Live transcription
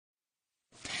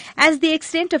As the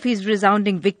extent of his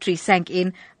resounding victory sank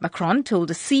in, Macron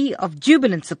told a sea of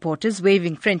jubilant supporters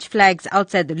waving French flags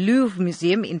outside the Louvre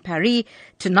Museum in Paris,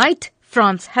 "Tonight,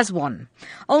 France has won."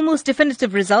 Almost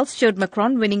definitive results showed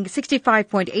Macron winning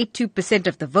 65.82%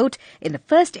 of the vote in the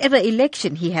first ever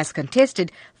election he has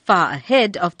contested, far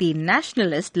ahead of the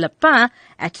nationalist Le Pen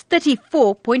at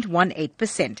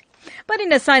 34.18%. But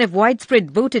in a sign of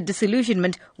widespread voter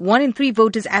disillusionment, 1 in 3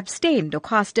 voters abstained or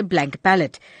cast a blank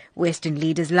ballot. Western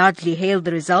leaders largely hailed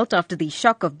the result after the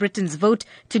shock of Britain's vote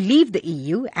to leave the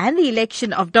EU and the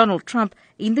election of Donald Trump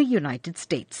in the United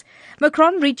States.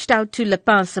 Macron reached out to Le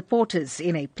Pen's supporters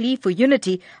in a plea for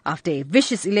unity after a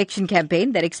vicious election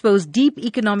campaign that exposed deep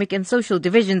economic and social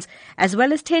divisions as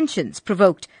well as tensions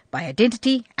provoked by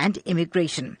identity and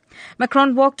immigration.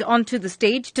 Macron walked onto the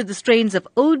stage to the strains of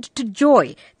Ode to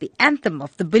Joy, the anthem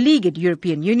of the beleaguered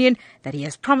European Union that he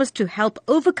has promised to help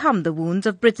overcome the wounds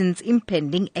of Britain's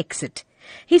impending exit.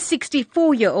 His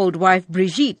 64-year-old wife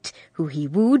Brigitte, who he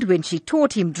wooed when she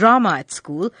taught him drama at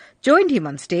school, joined him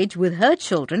on stage with her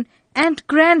children and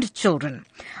grandchildren.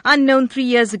 Unknown 3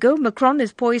 years ago, Macron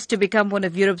is poised to become one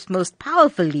of Europe's most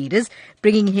powerful leaders,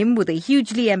 bringing him with a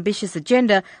hugely ambitious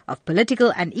agenda of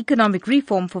political and economic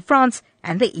reform for France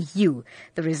and the EU.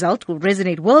 The result will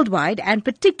resonate worldwide and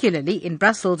particularly in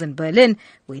Brussels and Berlin,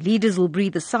 where leaders will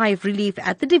breathe a sigh of relief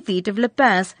at the defeat of Le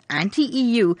Pen's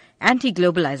anti-EU,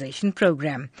 anti-globalization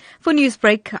program. For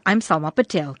Newsbreak, I'm Salma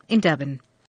Patel in Durban.